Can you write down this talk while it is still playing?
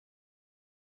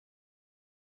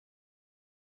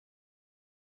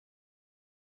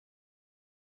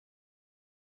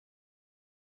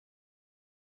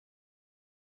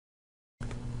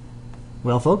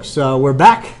Well, folks, we're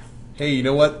back. Hey, you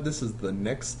know what? This is the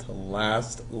next to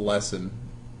last lesson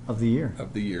of the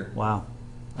year. Wow.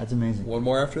 That's amazing. One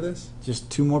more after this?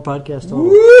 Just 2 more podcasts total.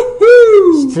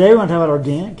 Woohoo! So today we want to talk about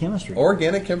organic chemistry.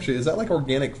 Organic chemistry. Is that like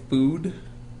organic food?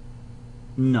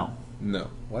 No.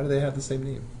 No. Why do they have the same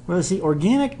name? Well, see,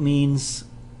 organic means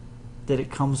that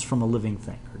it comes from a living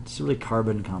thing. It's really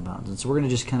carbon compounds. And so we're going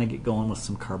to just kind of get going with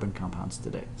some carbon compounds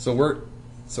today. So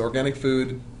organic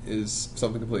food is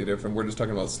something completely different. We're just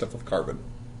talking about stuff with carbon.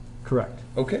 Correct.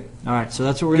 Okay. All right, so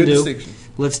that's what we're going to do. Good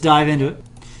distinction. Let's dive into it.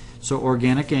 So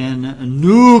organic and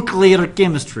nuclear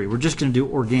chemistry. We're just going to do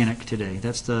organic today.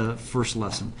 That's the first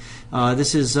lesson.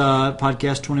 This is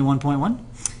podcast 21.1,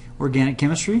 organic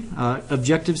chemistry.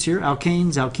 Objectives here,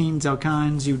 alkanes, alkenes,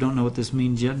 alkynes. You don't know what this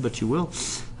means yet, but you will.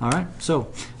 All right, so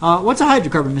what's a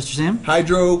hydrocarbon, Mr. Sam?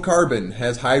 Hydrocarbon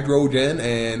has hydrogen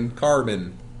and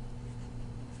carbon.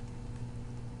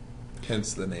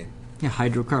 Hence the name. Yeah,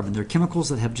 hydrocarbon. They're chemicals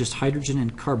that have just hydrogen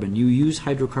and carbon. You use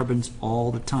hydrocarbons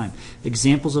all the time.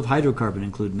 Examples of hydrocarbon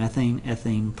include methane,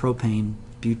 ethane, propane,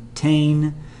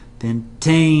 butane,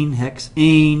 pentane,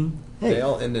 hexane. Hey. They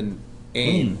all end in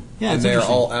ane. Yeah, and they're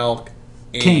all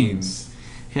alkanes.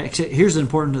 Here's the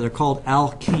important, they're called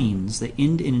alkenes. They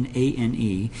end in an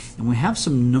A-N-E. And we have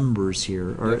some numbers here,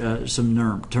 or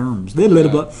some terms.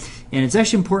 And it's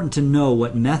actually important to know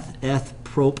what meth, eth,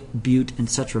 prop, bute,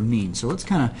 etc. mean. So let's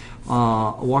kind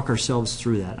of walk ourselves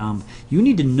through that. You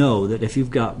need to know that if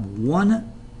you've got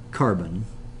 1 carbon,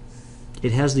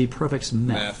 it has the prefix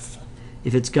meth.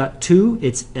 If it's got 2,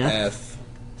 it's eth.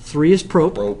 3 is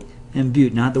prop, and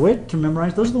bute. Now, the way to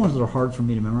memorize, those are the ones that are hard for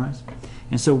me to memorize.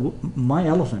 And so my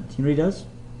elephant, you know what he does?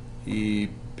 He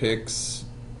picks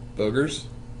boogers?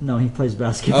 No, he plays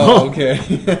basketball. Oh, okay.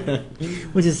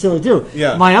 Which is silly too.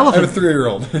 Yeah. My elephant. I have a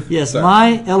 3-year-old. Yes,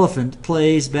 my elephant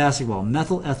plays basketball.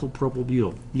 Methyl, ethyl, propyl,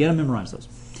 butyl. You got to memorize those.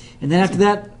 And then after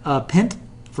that, pent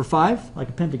for 5, like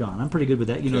a pentagon. I'm pretty good with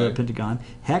that. You know the pentagon.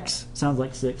 Hex sounds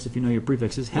like 6 if you know your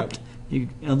prefixes. Hept,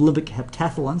 Olympic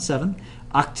heptathlon 7.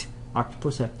 Oct,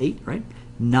 octopus have 8, right?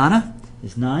 Nana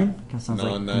is 9. Kind of sounds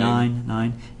like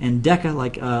 9. And deca,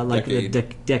 like decade. The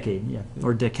decade, yeah,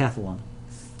 or decathlon.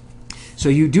 So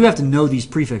you do have to know these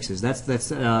prefixes. That's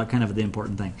kind of the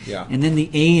important thing. Yeah. And then the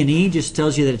A and E just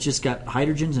tells you that it's just got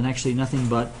hydrogens and actually nothing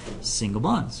but single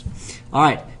bonds. All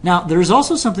right. Now, there's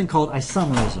also something called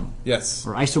isomerism. Yes.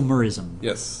 Or isomerism.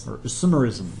 Yes. Or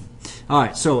isomerism. All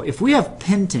right. So if we have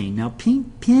pentane, now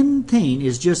pentane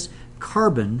is just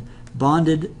carbon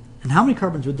bonded. And how many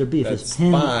carbons would there be if it's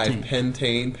pentane? 5.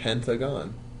 Pentane,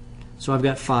 pentagon. So I've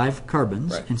got 5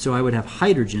 carbons, and so I would have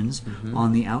hydrogens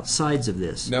on the outsides of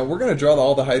this. Now we're going to draw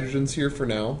all the hydrogens here for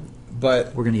now,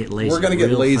 but we're going to get lazy. We're going to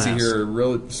get lazy fast. here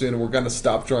real soon, and we're going to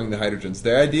stop drawing the hydrogens.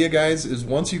 The idea, guys, is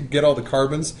once you get all the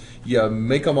carbons, you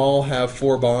make them all have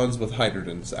 4 bonds with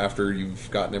hydrogens after you've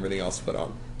gotten everything else put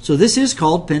on. So this is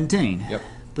called pentane. Yep.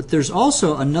 But there's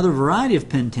also another variety of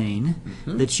pentane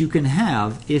that you can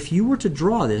have. If you were to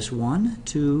draw this 1,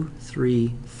 2,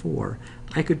 3, 4.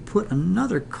 I could put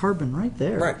another carbon right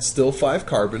there. Right, still 5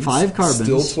 carbons. 5 carbons.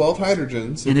 Still 12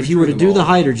 hydrogens. And if you were to do the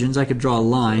hydrogens, I could draw a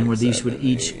line where these would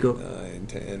each go. 9,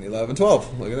 10, 11,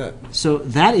 12. Look at that. So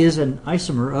that is an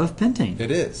isomer of pentane. It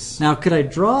is. Now, could I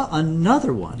draw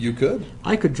another one? You could.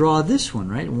 I could draw this one,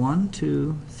 right? 1,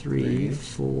 2, 3,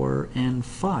 4, and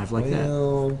 5, like that.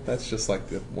 Well, that's just like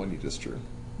the one you just drew.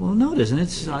 Well, no, it isn't.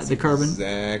 It's the carbon.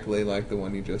 Exactly like the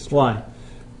one you just drew. Why?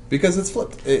 Because it's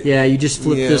flipped. Yeah, you just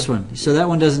flipped this one. So that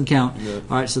one doesn't count. No.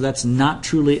 All right, so that's not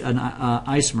truly an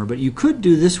isomer. But you could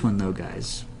do this one, though,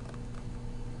 guys.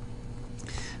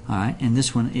 All right, and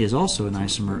this one is also an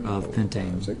isomer of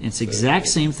pentane. It's the exact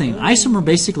same thing. Isomer,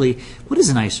 basically, what is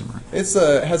an isomer? It's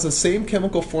has the same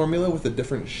chemical formula with a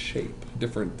different shape,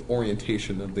 different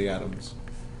orientation of the atoms.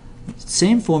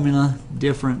 Same formula,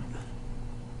 different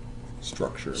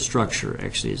structure. Structure,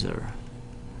 actually, is there.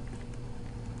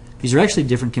 These are actually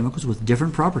different chemicals with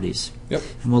different properties. Yep.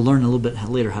 And we'll learn a little bit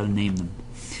later how to name them.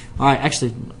 All right,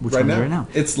 actually, which one is right now?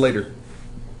 It's later.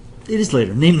 It is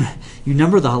later. You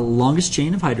number the longest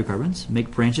chain of hydrocarbons,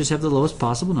 make branches have the lowest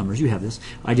possible numbers. You have this.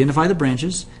 Identify the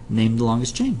branches, name the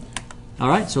longest chain. All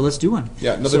right, so let's do one.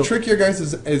 Yeah, now the trick here, guys,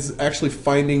 is actually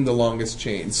finding the longest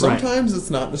chain. Sometimes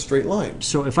it's not in a straight line.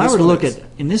 So if I were to look at,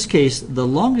 in this case, the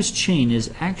longest chain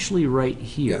is actually right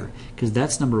here, because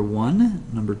that's number 1,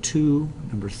 number 2,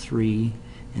 number 3,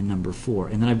 and number 4.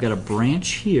 And then I've got a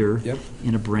branch here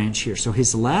and a branch here. So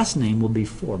his last name will be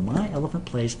 4. My elephant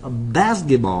plays a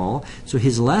basketball, so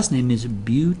his last name is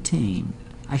butane.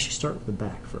 I should start with the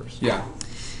back first. Yeah.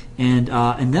 And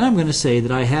then I'm going to say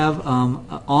that I have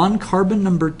on carbon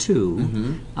number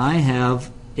 2, I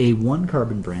have a 1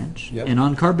 carbon branch, Yep. and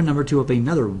on carbon number 2 up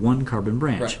another 1 carbon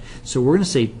branch. Right. So we're going to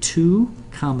say 2,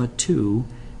 2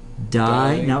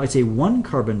 di. Now it's a 1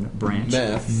 carbon branch.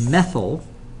 Methyl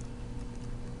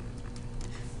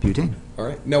butane. All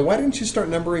right. Now, why didn't you start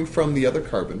numbering from the other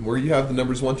carbon, where you have the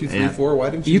numbers 1, 2, 3, Yeah. 4? Why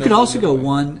didn't you? You could number also the other go way?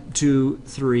 1, 2,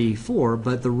 3, 4,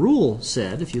 but the rule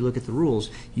said, if you look at the rules,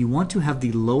 you want to have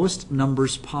the lowest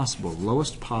numbers possible,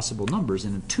 lowest possible numbers,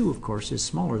 and a 2, of course, is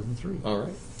smaller than 3. All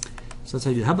right. So that's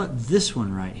how you do it. How about this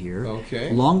one right here?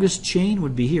 Okay. Longest chain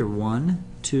would be here, 1,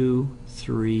 2,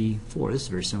 3, 4. This is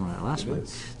very similar to that last It one.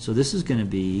 is. So this is going to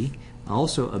be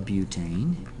also a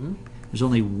butane. Mhm. There's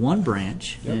only 1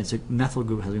 branch, Yep. and it's a methyl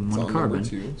group having It's 1 on number carbon.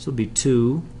 2. So it'll be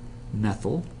 2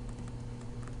 methyl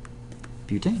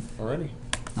butane. Alrighty.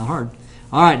 Not hard.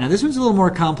 All right, now this one's a little more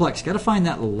complex. Got to find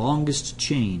that longest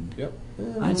chain. Yep. All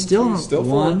right, still four.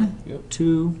 1, Yep.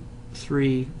 2,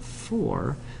 3,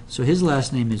 4. So his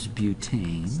last name is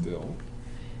butane, Still.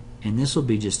 and this will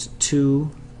be just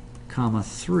 2,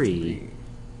 3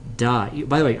 di.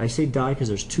 By the way, I say di because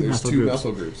there's 2 There's methyl 2 groups.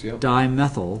 methyl groups. Yep.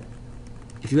 Dimethyl.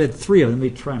 If you had 3 of them,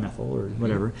 it'd be trimethyl or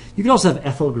whatever. You could also have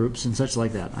ethyl groups and such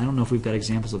like that. I don't know if we've got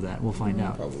examples of that. We'll find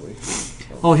out. Probably.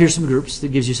 Oh, here's some groups that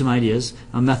gives you some ideas.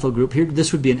 A methyl group here.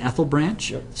 This would be an ethyl branch.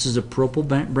 Yep. This is a propyl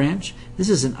branch. This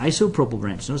is an isopropyl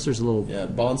branch. Notice there's a little Yeah,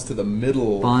 it bonds to the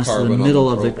middle bonds to carbon the on middle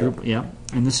of the propyl. group. Yeah.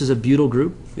 And this is a butyl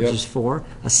group, which Yep. is 4.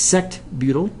 A sect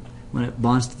butyl, when it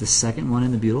bonds to the second one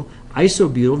in the butyl.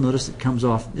 Isobutyl, notice it comes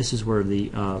off, this is where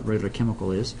the regular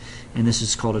chemical is, and this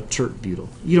is called a tert butyl.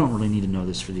 You don't really need to know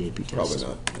this for the AP test. Probably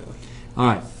not. Yeah. All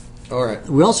right. All right.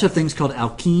 We also have things called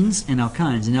alkenes and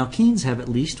alkynes, and alkenes have at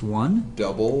least 1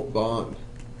 Double bond.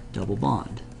 double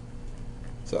bond.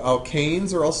 So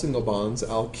alkanes are all single bonds.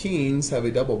 Alkenes have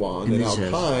a double bond, And and this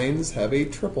has- alkynes have a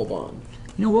triple bond.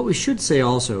 You know, what we should say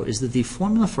also is that the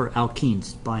formula for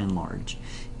alkenes, by and large,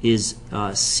 is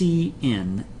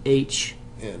CnH2n.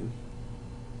 N.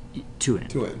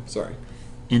 2N. Sorry.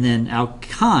 And then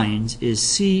alkynes is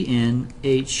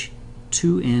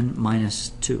CnH2n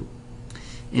minus 2.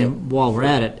 And Yep. while we're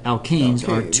at it, alkanes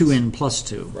are Alkanes. 2n plus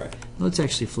 2. Right. Let's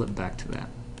actually flip back to that.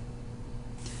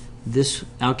 This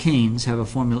alkanes have a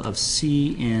formula of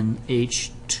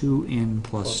CnH2n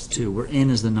plus 2, where n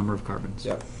is the number of carbons.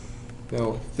 Yep.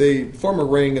 Now, if they form a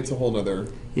ring, it's a whole other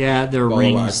Yeah, they're ball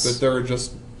of wax. But rings they're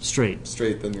just straight.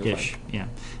 then you're Ish, fine. yeah.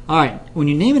 All right. When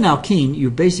you name an alkene, you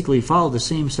basically follow the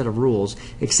same set of rules,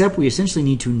 except we essentially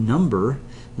need to number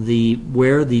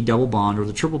where the double bond or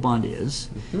the triple bond is,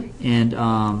 and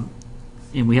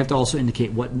we have to also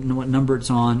indicate what number it's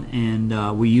on. And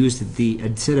we use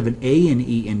instead of an A and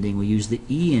E ending, we use the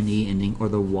E and E ending or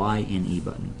the Y and E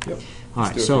button. Yep. All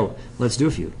right. So let's do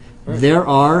a few. All right. There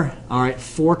are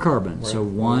 4 carbons. Right. So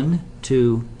 1,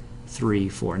 2, 3,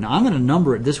 4. Now I'm going to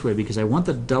number it this way because I want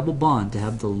the double bond to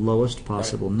have the lowest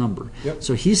possible number. Yep.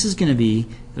 So his is going to be,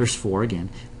 there's 4 again,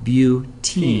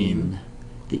 butene.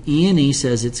 The E and E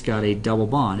says it's got a double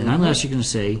bond, and I'm actually going to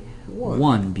say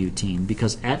 1 butene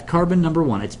because at carbon number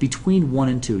 1, it's between 1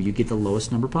 and 2, you get the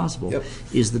lowest number possible, Yep.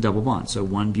 is the double bond. So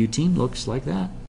 1 butene looks like that.